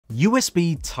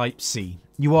USB Type-C.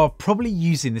 You are probably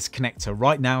using this connector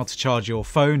right now to charge your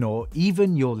phone or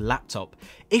even your laptop.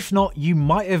 If not, you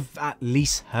might have at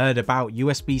least heard about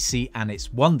USB-C and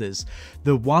its wonders,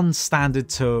 the one standard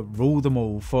to rule them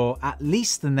all for at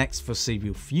least the next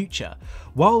foreseeable future.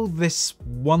 While this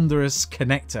wondrous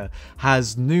connector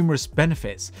has numerous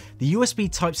benefits, the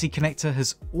USB Type-C connector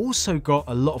has also got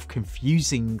a lot of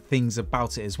confusing things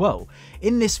about it as well.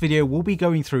 In this video, we'll be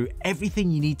going through everything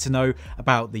you need to know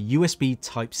about the USB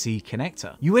Type-C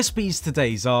connector. USBs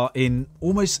today are in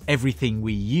almost everything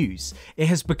we use. It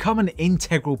has become an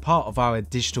integral part of our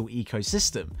digital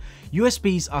ecosystem.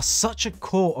 USBs are such a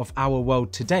core of our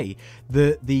world today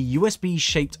that the USB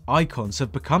shaped icons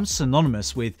have become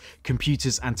synonymous with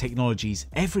computers and technologies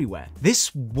everywhere.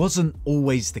 This wasn't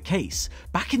always the case.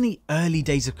 Back in the early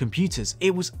days of computers,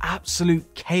 it was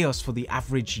absolute chaos for the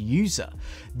average user.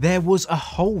 There was a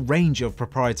whole range of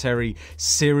proprietary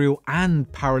serial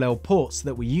and parallel ports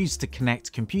that were used to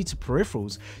connect computer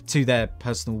peripherals to their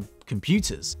personal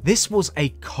computers. This was a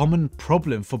common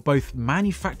problem for both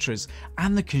manufacturers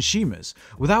and the consumers.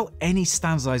 Without any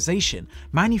standardization,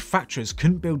 manufacturers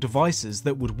couldn't build devices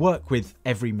that would work with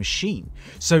every machine.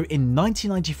 So in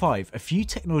 1995, a few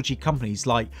technology companies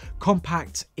like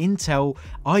Compaq, Intel,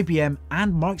 IBM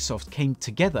and Microsoft came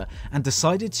together and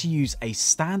decided to use a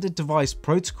standard device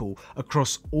protocol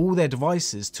across all their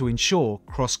devices to ensure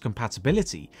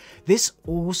cross-compatibility. This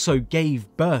also gave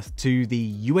birth to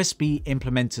the USB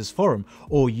Implementers Forum,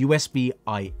 or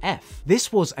USB-IF.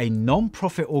 This was a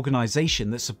non-profit organization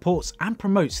that supports and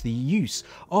promotes the use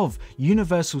of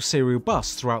Universal Serial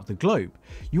Bus throughout the globe.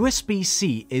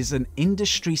 USB-C is an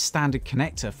industry standard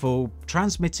connector for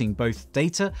transmitting both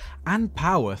data and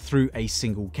power through a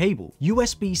single cable.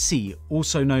 USB-C,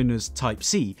 also known as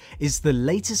Type-C, is the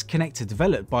latest connector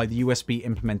developed by the USB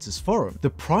Implementers Forum. The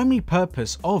primary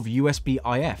purpose of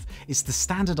USB-IF is to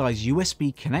standardize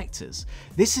USB connectors.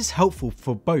 This is helpful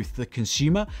for both the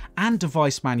consumer and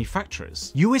device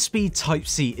manufacturers. USB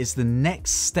Type-C is the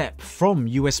next step from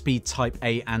USB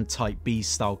Type-A and Type-B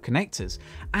style connectors,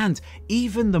 and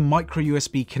even the micro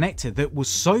USB connector that was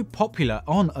so popular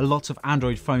on a lot of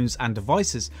Android phones and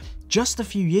devices just a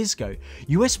few years ago.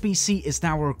 USB-C is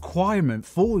now a requirement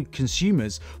for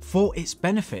consumers for its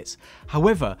benefits.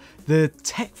 However, the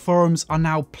tech forums are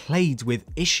now plagued with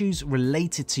issues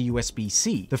related to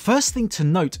USB-C. The first thing to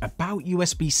note about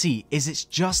USB-C is it's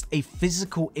just a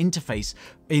physical interface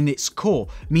in its core,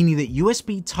 meaning that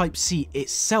USB Type-C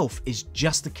itself is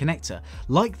just a connector.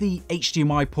 Like the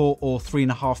HDMI port or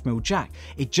 3.5mm jack,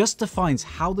 it just defines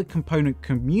how the component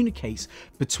communicates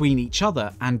between each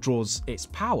other and draws its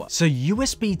power. So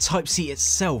USB Type-C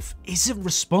itself isn't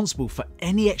responsible for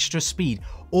any extra speed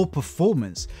or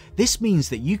performance. This means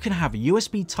that you can have a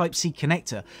USB Type-C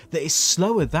connector that is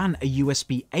slower than a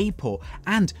USB-A port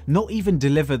and not even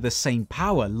deliver the same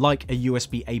power like a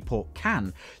USB-A port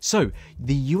can. So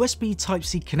the USB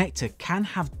Type-C connector can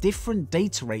have different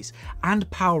data rates and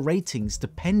power ratings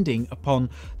depending upon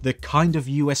the kind of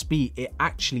USB it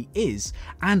actually is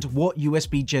and what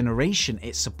USB generation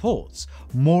it supports.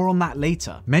 More on that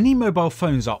later. Many mobile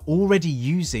phones are already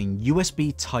using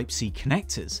USB Type-C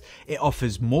connectors. It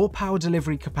offers more power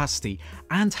delivery capacity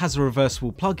and has a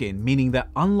reversible plug-in, meaning that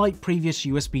unlike previous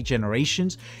USB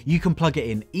generations, you can plug it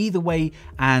in either way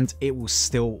and it will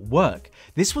still work.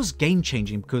 This was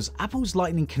game-changing because Apple's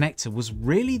Lightning connector was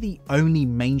really the only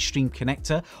mainstream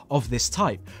connector of this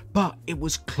type, but it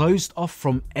was closed off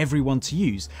from everyone to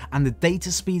use and the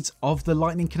data speeds of the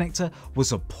Lightning connector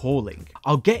was appalling.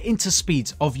 I'll get into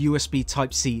speeds of USB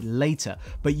Type-C later,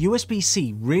 but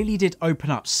USB-C really did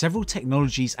open up several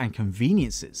technologies and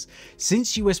conveniences.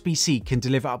 Since USB-C can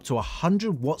deliver up to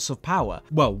 100 watts of power,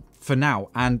 well, for now,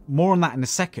 and more on that in a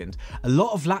second, a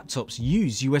lot of laptops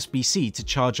use USB-C to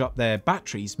charge up their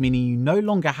batteries, meaning you no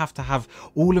longer have to have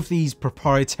all of these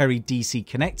proprietary DC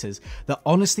connectors that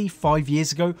honestly 5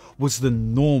 years ago was the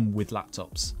norm with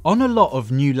laptops. On a lot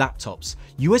of new laptops,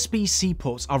 USB-C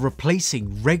ports are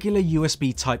replacing regular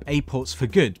USB Type-A ports for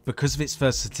good because of its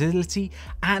versatility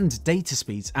and data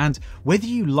speeds, and whether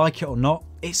you like it or not,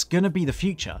 it's gonna be the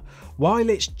future. While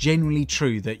it's generally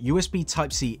true that USB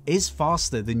Type-C is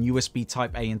faster than USB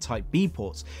Type-A and Type-B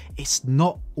ports, it's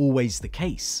not always the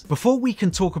case. Before we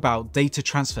can talk about data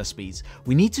transfer speeds,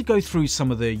 we need to go through some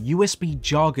of the USB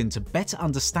jargon to better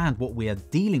understand what we are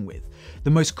dealing with. The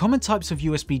most common types of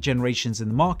USB generations in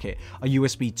the market are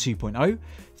USB 2.0,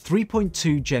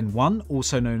 3.2 Gen 1,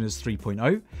 also known as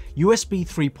 3.0, USB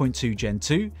 3.2 Gen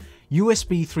 2,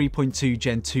 USB 3.2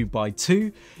 Gen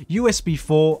 2x2, USB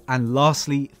 4, and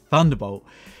lastly, Thunderbolt.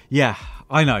 Yeah,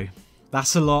 I know,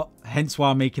 that's a lot, hence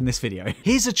why I'm making this video.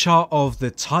 Here's a chart of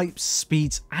the types,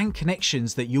 speeds, and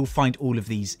connections that you'll find all of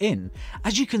these in.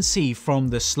 As you can see, from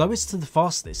the slowest to the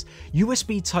fastest,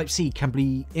 USB Type-C can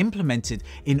be implemented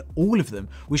in all of them,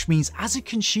 which means as a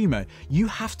consumer, you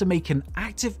have to make an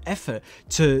active effort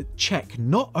to check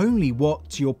not only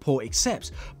what your port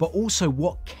accepts, but also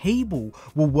what cable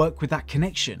will work with that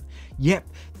connection. Yep,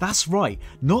 that's right,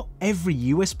 not every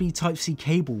USB Type-C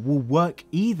cable will work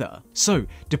either. So,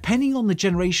 depending on the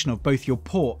generation of both your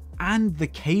port and the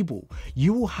cable,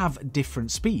 you will have different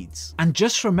speeds. And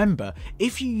just remember,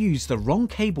 if you use the wrong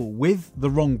cable with the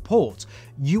wrong port,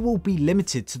 you will be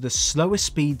limited to the slowest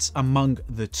speeds among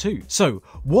the two. So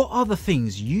what are the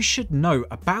things you should know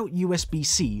about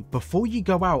USB-C before you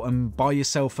go out and buy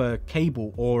yourself a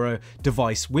cable or a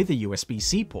device with a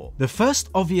USB-C port? The first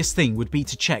obvious thing would be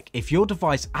to check if your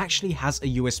device actually has a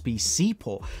USB-C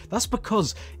port. That's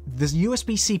because the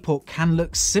USB-C port can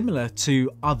look similar to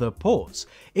other ports.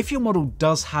 If your model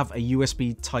does have a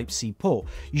USB Type-C port,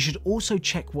 you should also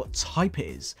check what type it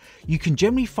is. You can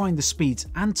generally find the speeds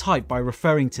and type by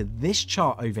referring to this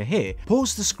chart over here.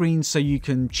 Pause the screen so you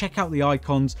can check out the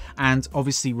icons and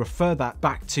obviously refer that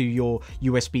back to your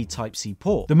USB Type-C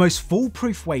port. The most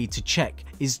foolproof way to check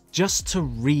is just to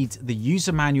read the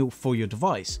user manual for your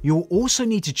device. You'll also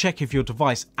need to check if your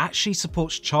device actually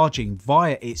supports charging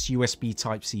via its USB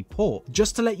Type-C port.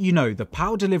 Just to let you know, the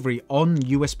power delivery on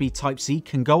USB Type-C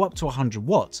can go up to 100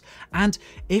 watts, and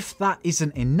if that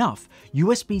isn't enough,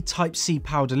 USB Type-C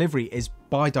power delivery is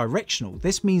bi-directional.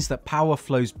 This means that power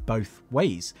flows both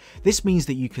ways. This means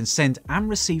that you can send and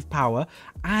receive power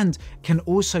and can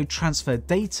also transfer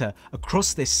data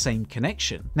across this same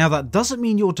connection. Now that doesn't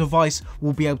mean your device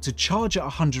will be able to charge at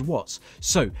 100 watts,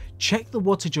 so check the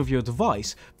wattage of your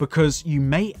device, because you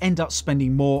may end up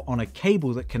spending more on a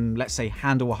cable that can, let's say,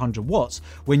 handle 100 watts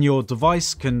when your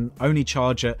device can only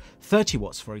charge at 30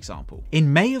 watts, for example.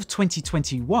 In May of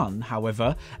 2021,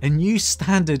 however, a new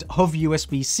standard of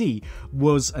USB-C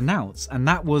was announced, and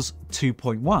that was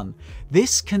 2.1.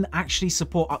 This can actually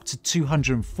support up to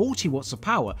 240 watts of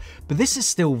power, but this is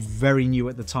still very new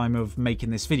at the time of making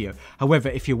this video. However,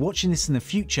 if you're watching this in the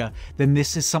future, then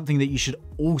this is something that you should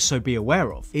also be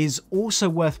aware of. It is also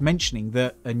worth mentioning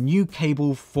that a new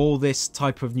cable for this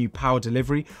type of new power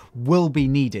delivery will be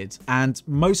needed, and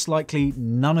most likely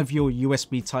none of your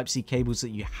USB Type-C cables that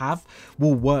you have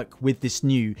will work with this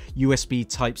new USB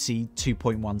Type-C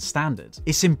 2.1 standard.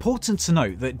 It's important to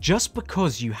note that just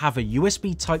because you have a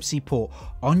USB Type-C port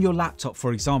on your laptop,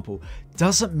 for example,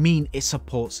 doesn't mean it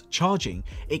supports charging.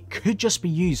 It could just be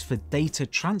used for data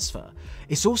transfer.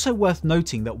 It's also worth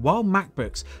noting that while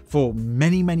MacBooks for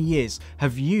many years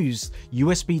have used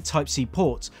USB Type-C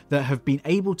ports that have been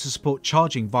able to support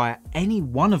charging via any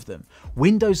one of them,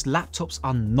 Windows laptops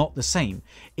are not the same.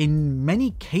 In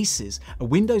many cases, a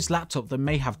Windows laptop that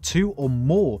may have 2 or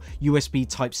more USB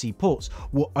Type-C ports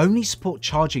will only support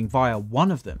charging via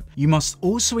one of them. You must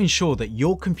also ensure that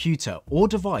your computer or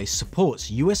device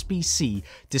supports USB-C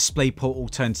DisplayPort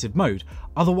alternative mode,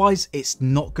 otherwise it's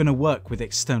not going to work with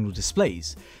external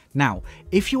displays. Now,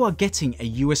 if you are getting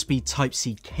a USB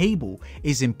Type-C cable,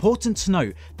 it's important to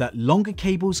note that longer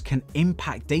cables can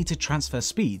impact data transfer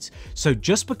speeds, so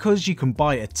just because you can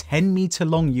buy a 10-meter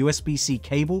long USB-C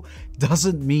cable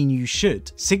doesn't mean you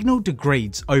should. Signal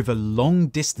degrades over long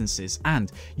distances,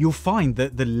 and you'll find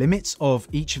that the limits of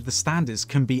each of the standards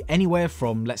can be anywhere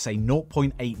from, let's say,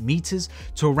 0.8 meters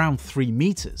to around 3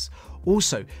 meters.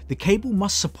 Also, the cable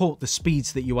must support the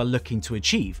speeds that you are looking to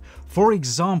achieve. For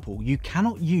example, you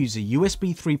cannot use a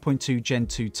USB 3.2 Gen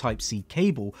 2 Type-C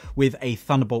cable with a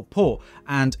Thunderbolt port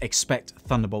and expect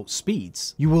Thunderbolt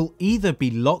speeds. You will either be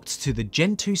locked to the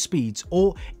Gen 2 speeds,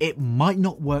 or it might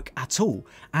not work at all.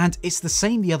 And it's the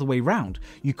same the other way around.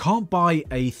 You can't buy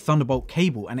a Thunderbolt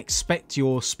cable and expect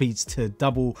your speeds to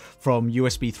double from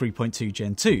USB 3.2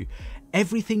 Gen 2.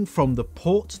 Everything from the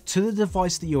port to the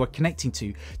device that you are connecting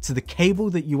to the cable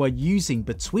that you are using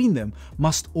between them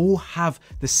must all have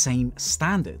the same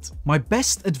standard. My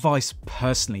best advice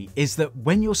personally is that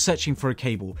when you're searching for a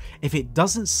cable, if it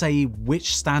doesn't say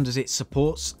which standard it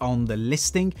supports on the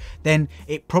listing, then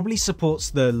it probably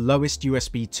supports the lowest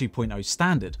USB 2.0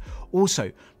 standard.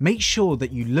 Also, make sure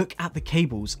that you look at the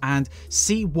cables and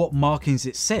see what markings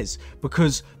it says,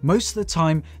 because most of the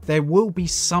time there will be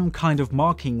some kind of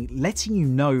marking letting letting you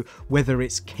know whether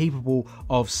it's capable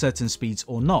of certain speeds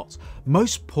or not.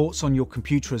 Most ports on your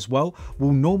computer as well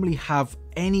will normally have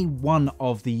any one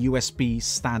of the USB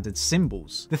standard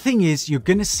symbols. The thing is, you're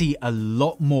going to see a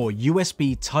lot more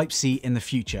USB Type-C in the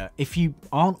future if you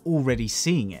aren't already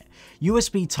seeing it.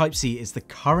 USB Type-C is the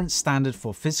current standard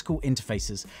for physical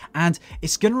interfaces, and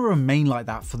it's going to remain like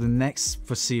that for the next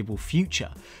foreseeable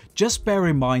future. Just bear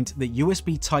in mind that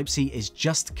USB Type-C is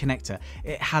just a connector.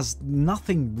 It has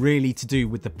nothing really to do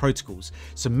with the protocols,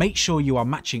 so make sure you are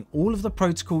matching all of the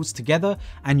protocols together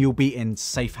and you'll be in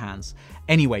safe hands.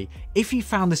 Anyway, if you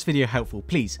found this video helpful,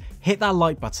 please hit that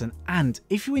like button, and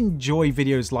if you enjoy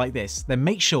videos like this, then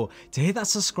make sure to hit that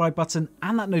subscribe button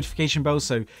and that notification bell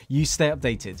so you stay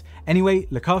updated. Anyway,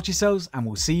 look after yourselves and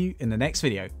we'll see you in the next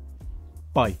video.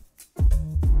 Bye.